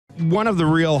one of the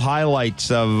real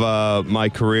highlights of my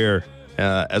career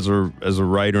as a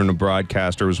writer and a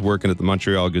broadcaster was working at the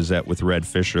Montreal Gazette with Red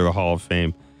Fisher, the Hall of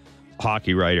Fame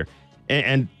hockey writer.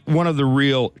 And one of the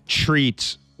real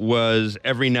treats was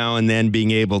every now and then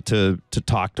being able to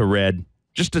talk to Red,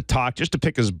 just to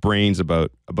pick his brains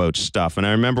about stuff. And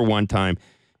I remember one time,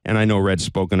 and I know Red's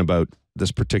spoken about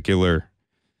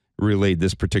relayed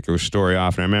this particular story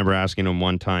often. I remember asking him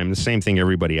one time, the same thing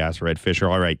everybody asked Red Fisher.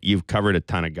 All right, you've covered a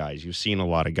ton of guys. You've seen a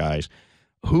lot of guys.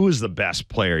 Who is the best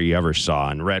player you ever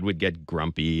saw? And Red would get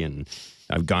grumpy, and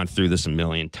I've gone through this a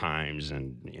million times,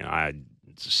 and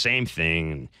it's the same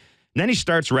thing. And then he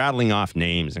starts rattling off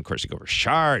names. And, of course, you go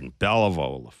Richard and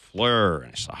Beliveau, Lafleur,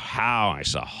 and I saw Howe, and I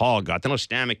saw Hall. Got to know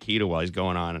Stan Mikita while he's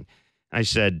going on. And I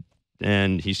said,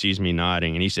 and he sees me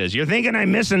nodding, and he says, "You're thinking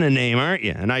I'm missing a name, aren't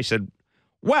you?" And I said,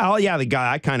 "Well, yeah, the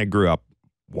guy I kind of grew up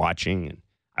watching and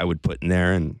I would put in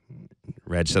there." And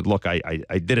Red said, "Look, I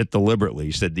did it deliberately."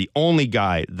 He said, "The only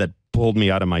guy that pulled me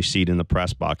out of my seat in the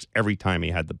press box every time he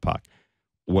had the puck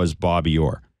was Bobby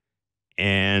Orr."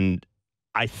 And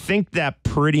I think that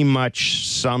pretty much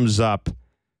sums up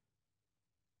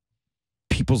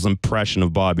people's impression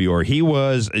of Bobby Orr. He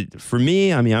was, for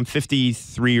me, I mean, I'm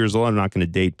 53 years old. I'm not going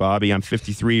to date Bobby. I'm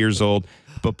 53 years old.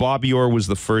 But Bobby Orr was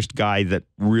the first guy that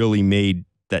really made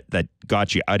that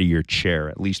got you out of your chair.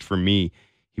 At least for me,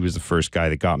 he was the first guy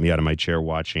that got me out of my chair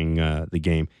watching the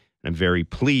game. And I'm very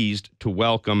pleased to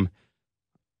welcome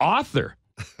author,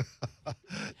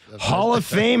 Hall of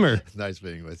Famer. Nice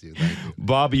being with you. Thank you.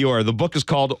 Bobby Orr. The book is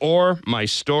called Orr, My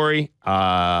Story,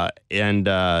 and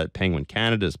Penguin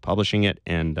Canada is publishing it.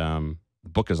 And the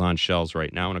book is on shelves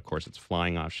right now. And, of course, it's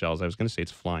flying off shelves. I was going to say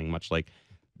it's flying, much like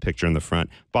picture in the front.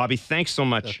 Bobby, thanks so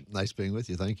much. Nice being with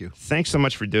you. Thank you. Thanks so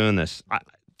much for doing this.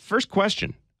 First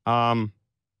question,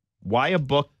 why a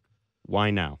book?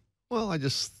 Why now? Well, I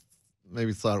just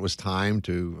maybe thought it was time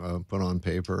to put on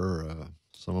paper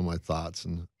some of my thoughts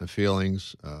and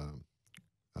feelings,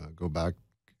 go back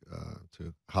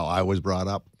to how I was brought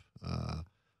up,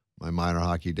 my minor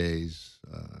hockey days,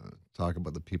 talk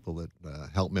about the people that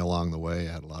helped me along the way.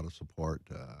 I had a lot of support,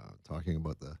 talking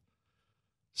about the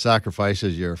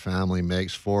sacrifices your family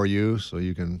makes for you so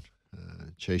you can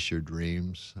chase your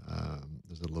dreams.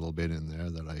 There's a little bit in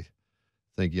there that I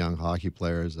think young hockey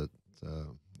players that,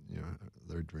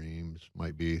 their dreams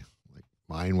might be like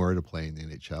mine were to play in the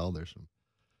NHL. There's some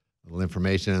little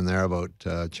information in there about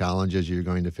challenges you're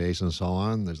going to face and so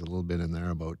on. There's a little bit in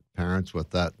there about parents with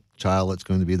that child that's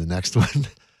going to be the next one,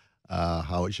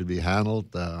 how it should be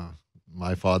handled.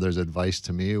 My father's advice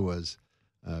to me was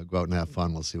go out and have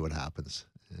fun. We'll see what happens.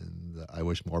 And I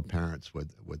wish more parents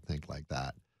would think like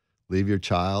that. Leave your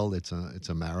child. It's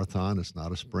a marathon. It's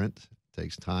not a sprint. It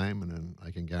takes time. And then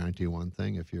I can guarantee you one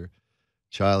thing. If your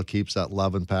child keeps that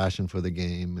love and passion for the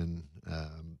game and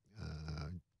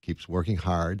keeps working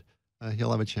hard,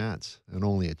 he'll have a chance, and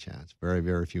only a chance. Very,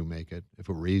 very few make it. If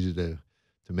it were easy to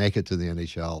make it to the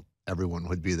NHL, everyone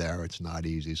would be there. It's not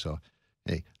easy. So,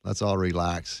 hey, let's all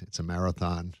relax. It's a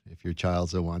marathon. If your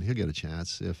child's the one, he'll get a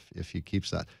chance if he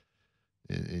keeps that.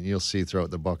 And you'll see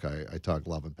throughout the book, I talk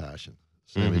love and passion.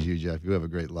 Same as you, Jeff. You have a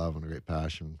great love and a great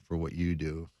passion for what you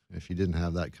do. If you didn't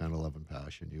have that kind of love and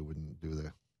passion, you wouldn't do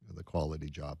the quality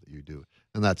job that you do.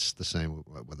 And that's the same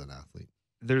with an athlete.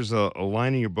 There's a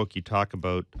line in your book you talk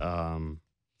about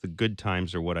the good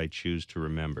times are what I choose to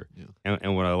remember. Yeah.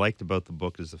 And what I liked about the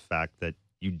book is the fact that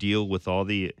you deal with all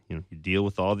the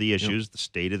issues, the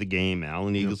state of the game,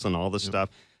 Alan Eagleson, all this stuff.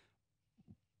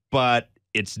 But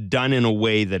it's done in a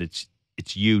way that it's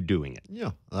you doing it.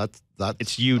 Yeah, that's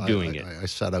it's you doing it. I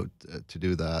set out to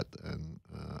do that, and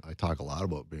I talk a lot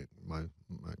about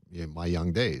my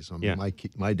young days. I mean,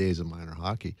 my days of minor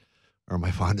hockey are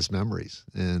my fondest memories,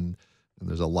 and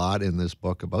there's a lot in this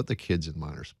book about the kids in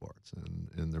minor sports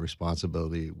and the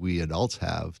responsibility we adults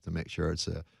have to make sure it's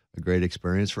a great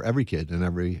experience for every kid in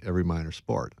every minor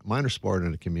sport. Minor sport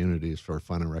in a community is for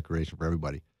fun and recreation for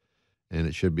everybody. And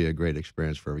it should be a great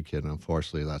experience for every kid. And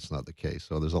unfortunately, that's not the case.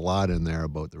 So there's a lot in there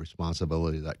about the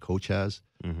responsibility that coach has,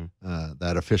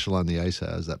 that official on the ice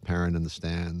has, that parent in the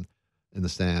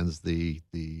stands,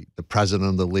 the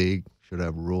president of the league should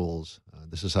have rules.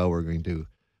 This is how we're going to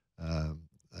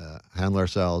handle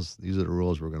ourselves. These are the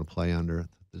rules we're going to play under.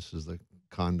 This is the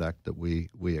conduct that we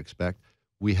expect.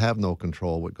 We have no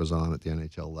control what goes on at the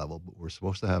NHL level, but we're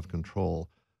supposed to have control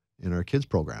in our kids'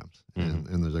 programs,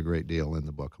 and there's a great deal in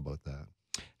the book about that.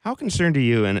 How concerned are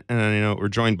you, and I know we're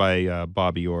joined by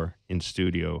Bobby Orr in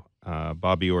studio.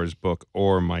 Bobby Orr's book,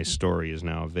 Orr, My Story, is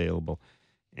now available.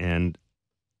 And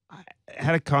I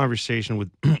had a conversation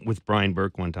with Brian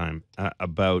Burke one time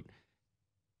about,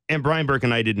 and Brian Burke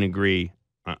and I didn't agree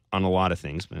on a lot of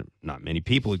things. Not many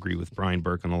people agree with Brian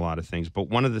Burke on a lot of things, but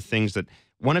one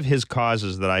of his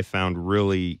causes that I found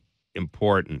really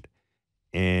important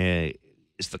is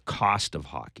the cost of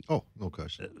hockey. Oh, no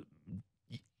question.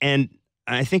 And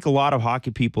I think a lot of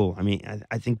hockey people, I mean,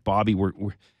 I think, Bobby,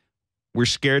 we're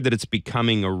scared that it's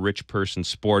becoming a rich person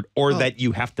sport, or that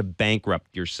you have to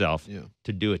bankrupt yourself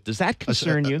to do it. Does that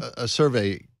concern you? A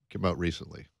survey came out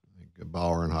recently.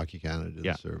 Bauer and Hockey Canada did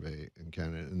a survey in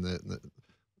Canada, and the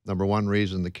number one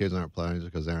reason the kids aren't playing is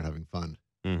because they aren't having fun,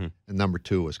 and number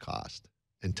two is cost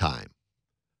and time.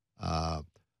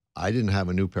 I didn't have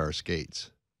a new pair of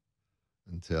skates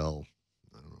until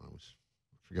I don't know.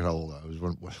 I forget how old I was.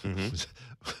 When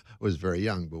was very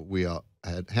young, but we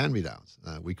had hand-me-downs.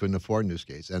 We couldn't afford new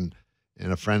skates, and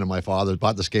a friend of my father's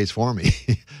bought the skates for me.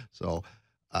 So,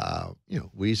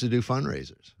 we used to do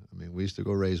fundraisers. I mean, we used to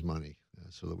go raise money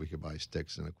so that we could buy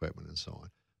sticks and equipment and so on.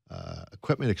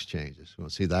 Equipment exchanges. We don't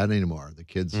see that anymore. The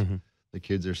kids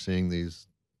are seeing these.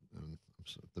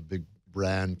 The big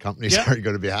brand companies aren't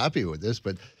going to be happy with this,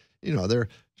 but they're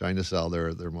trying to sell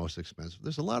their most expensive.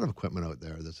 There's a lot of equipment out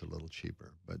there that's a little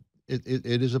cheaper, but it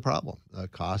is a problem.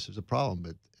 Cost is a problem,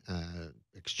 but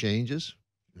exchanges.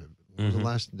 When was the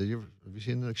last? Have you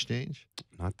seen an exchange?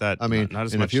 Not that. I mean, not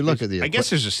as and much. if you look at the, I guess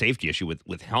there's a safety issue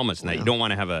with helmets. Now you don't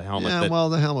want to have a helmet. Yeah, well,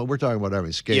 the helmet. We're talking about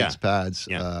everything: skates, pads.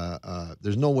 Yeah.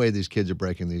 There's no way these kids are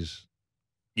breaking these.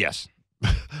 Yes.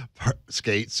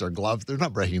 Skates or gloves. They're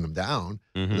not breaking them down.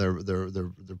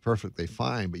 They're perfectly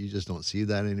fine, but you just don't see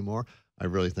that anymore. I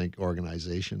really think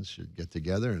organizations should get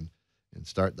together and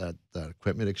start that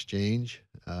equipment exchange.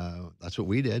 That's what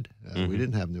we did. We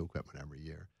didn't have new equipment every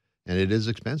year, and it is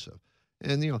expensive.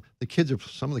 And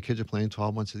some of the kids are playing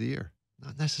 12 months of the year.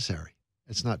 Not necessary.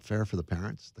 It's not fair for the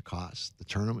parents. The costs, the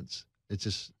tournaments. It's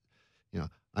just,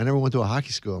 I never went to a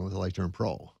hockey school until I turned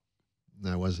pro. And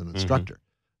I was an instructor.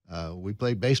 We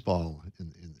played baseball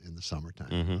in the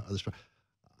summertime.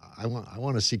 I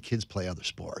want to see kids play other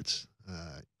sports.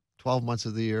 12 months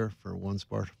of the year for one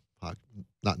sport,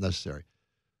 not necessary.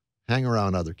 Hang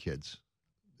around other kids.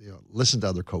 Listen to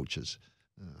other coaches.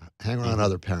 Hang around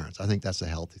other parents. I think that's a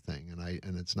healthy thing,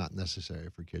 and it's not necessary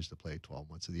for kids to play 12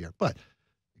 months of the year. But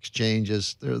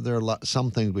exchanges, there are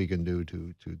some things we can do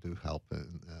to help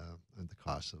in the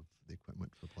cost of the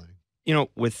equipment for playing.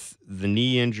 With the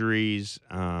knee injuries,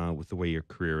 with the way your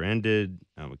career ended,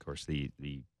 of course, the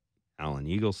Alan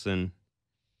Eagleson,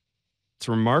 it's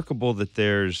remarkable that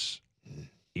there's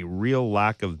a real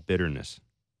lack of bitterness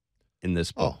in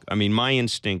this book. I mean, my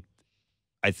instinct,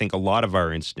 I think a lot of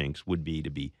our instincts would be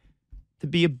to be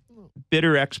a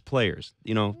bitter ex-players.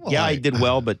 I did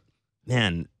well, but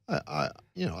man, I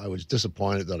was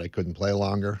disappointed that I couldn't play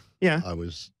longer. Yeah, I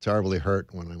was terribly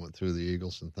hurt when I went through the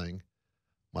Eagleson thing.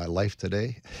 My life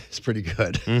today is pretty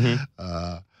good.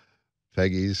 My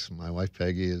wife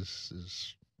Peggy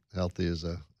is healthy as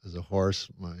a horse.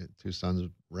 My two sons,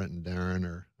 Brent and Darren,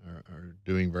 are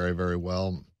doing very, very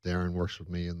well. Darren works with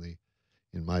me in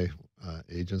my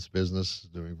agent's business,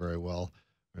 doing very well.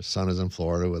 Our son is in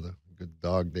Florida with a good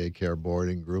dog daycare,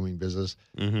 boarding, grooming business.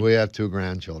 We have 2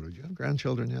 grandchildren. Do you have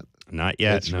grandchildren yet? Not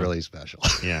yet. It's really special.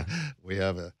 Yeah. We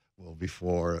have will be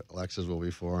 4. Alexis will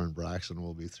be 4, and Braxton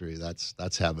will be 3.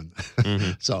 That's heaven.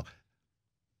 So,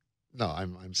 no,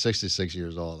 I'm 66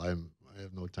 years old. I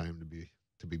have no time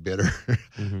to be bitter.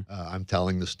 I'm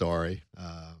telling the story.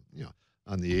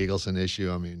 On the Eagleson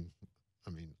issue, I mean,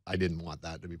 I didn't want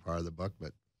that to be part of the book,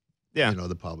 but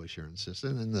the publisher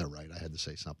insisted, and they're right. I had to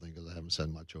say something because I haven't said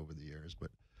much over the years. But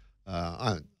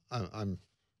I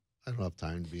don't have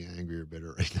time to be angry or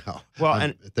bitter right now. Well,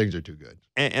 and things are too good.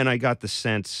 And I got the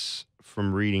sense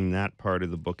from reading that part of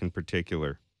the book in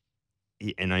particular,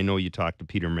 and I know you talked to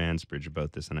Peter Mansbridge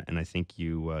about this, and I think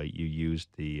you used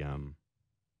the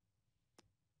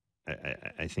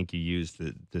I think you used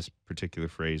this particular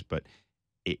phrase, but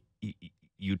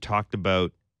you talked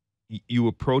about, you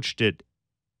approached it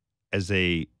as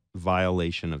a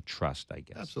violation of trust, I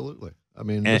guess. Absolutely. I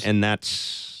mean, this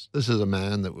is a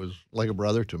man that was like a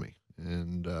brother to me,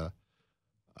 and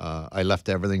I left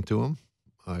everything to him.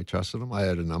 I trusted him. I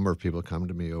had a number of people come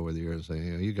to me over the years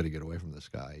saying, you got to get away from this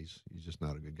guy. He's just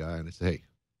not a good guy. And I said, hey,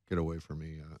 get away from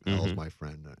me. Al's my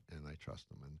friend, and I trust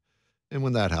him. And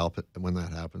when that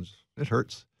happens, it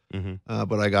hurts.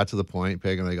 But I got to the point,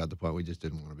 Peg and I got to the point, we just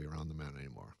didn't want to be around the man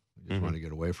anymore. We just wanted to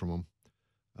get away from him.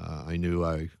 I knew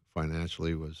I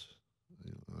financially was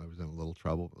in a little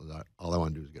trouble. All I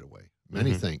want to do is get away.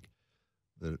 Many think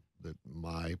that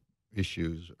my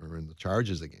issues are in the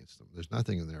charges against them. There's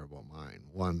nothing in there about mine.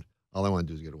 One, all I want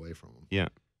to do is get away from them. Yeah.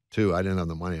 Two, I didn't have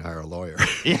the money to hire a lawyer.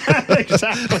 Yeah,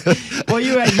 exactly. Well,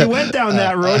 you went down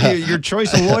that road. Your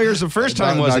choice of lawyers the first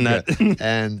time wasn't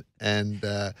that.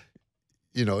 And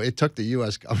you know, it took the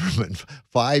U.S. government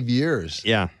 5 years.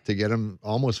 Yeah. To get him,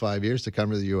 almost 5 years, to come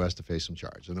to the U.S. to face some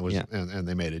charge, and it was, and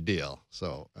they made a deal.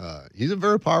 So he's a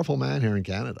very powerful man here in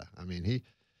Canada. I mean,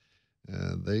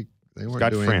 they weren't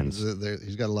got doing friends.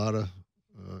 He's got a lot of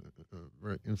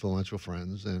very influential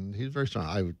friends, and he's very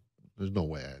strong. There's no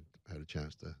way I had a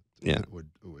chance to would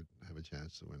have a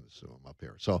chance to win the sue him up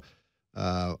here. So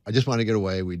I just wanted to get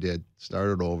away. We did,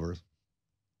 started over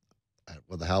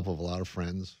with the help of a lot of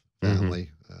friends, family.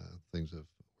 Things have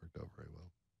worked out very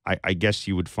well. I guess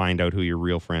you would find out who your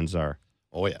real friends are.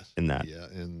 Oh yes, in that. Yeah,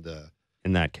 and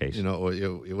in that case, you know,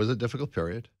 it was a difficult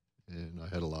period, and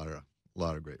I had a lot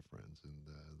of great friends, and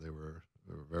they were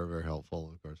very, very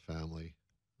helpful. Of course, family,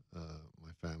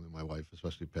 my family, my wife,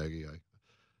 especially Peggy.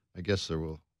 I guess there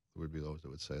would be those that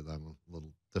would say that I'm a little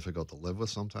difficult to live with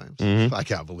sometimes. I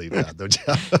can't believe that, though,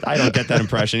 Jeff. I don't get that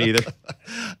impression either.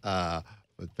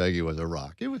 But Peggy was a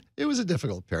rock. It was a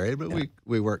difficult period, but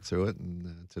we worked through it,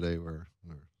 and today we're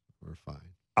fine.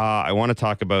 I want to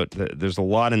talk about. There's a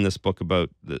lot in this book about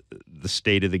the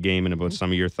state of the game and about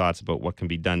some of your thoughts about what can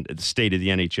be done. The state of the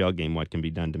NHL game, what can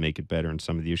be done to make it better, and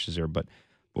some of the issues there. But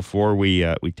before we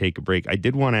take a break, I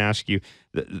did want to ask you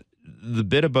the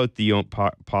bit about the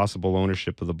possible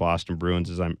ownership of the Boston Bruins.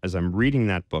 As I'm reading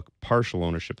that book, partial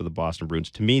ownership of the Boston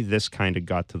Bruins. To me, this kind of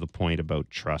got to the point about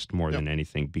trust more than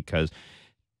anything, because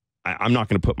I'm not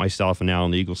going to put myself in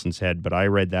Alan Eagleson's head, but I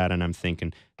read that and I'm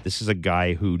thinking, this is a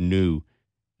guy who knew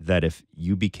that if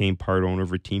you became part owner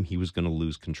of a team, he was going to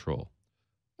lose control.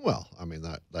 Well, I mean,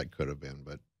 that could have been,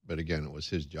 but again, it was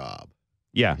his job.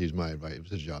 Yeah. He's my advice. It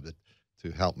was his job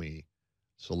to help me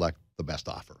select the best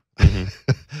offer.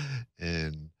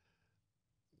 And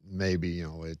maybe,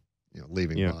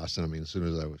 leaving Boston. I mean, as soon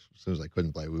as I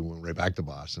couldn't play, we went right back to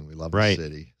Boston. We love the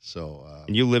city. So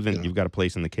and you live in, you've got a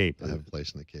place in the Cape. I have a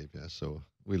place in the Cape, yeah. So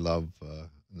we love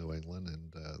New England,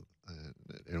 and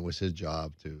it was his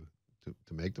job to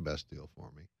make the best deal for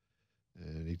me.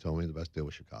 And he told me the best deal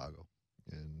was Chicago.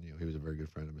 And he was a very good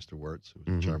friend of Mr. Wirtz, who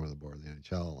was the chairman of the board of the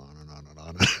NHL, on and on and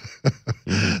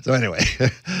on. So anyway,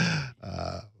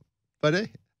 but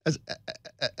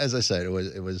as I said,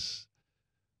 it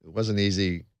wasn't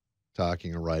easy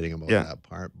talking or writing about that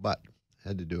part, but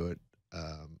had to do it.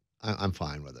 I'm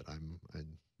fine with it. I'm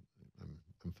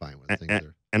fine with it.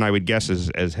 And I would guess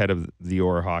as head of the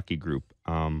Orr Hockey Group,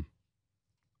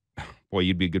 boy,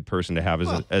 you'd be a good person to have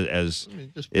as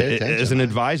an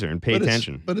advisor and pay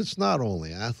attention. But it's not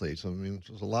only athletes. I mean,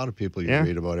 there's a lot of people you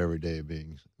read about every day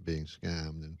being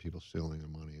scammed and people stealing their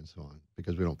money and so on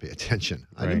because we don't pay attention.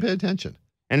 I didn't pay attention.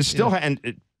 And it still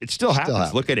it still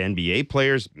happens. Look at NBA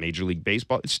players, Major League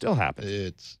Baseball. It still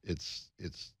happens. It's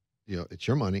it's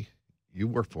your money. You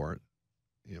work for it.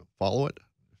 Follow it.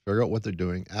 Figure out what they're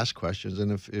doing. Ask questions.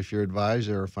 And if your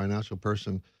advisor or financial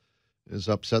person is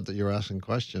upset that you're asking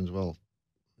questions, well,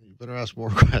 you better ask more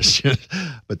questions.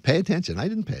 But pay attention. I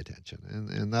didn't pay attention,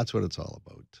 and that's what it's all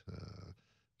about.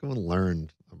 Go and learn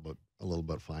a little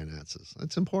about finances.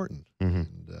 It's important,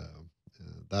 and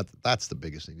that's the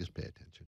biggest thing. Just pay attention.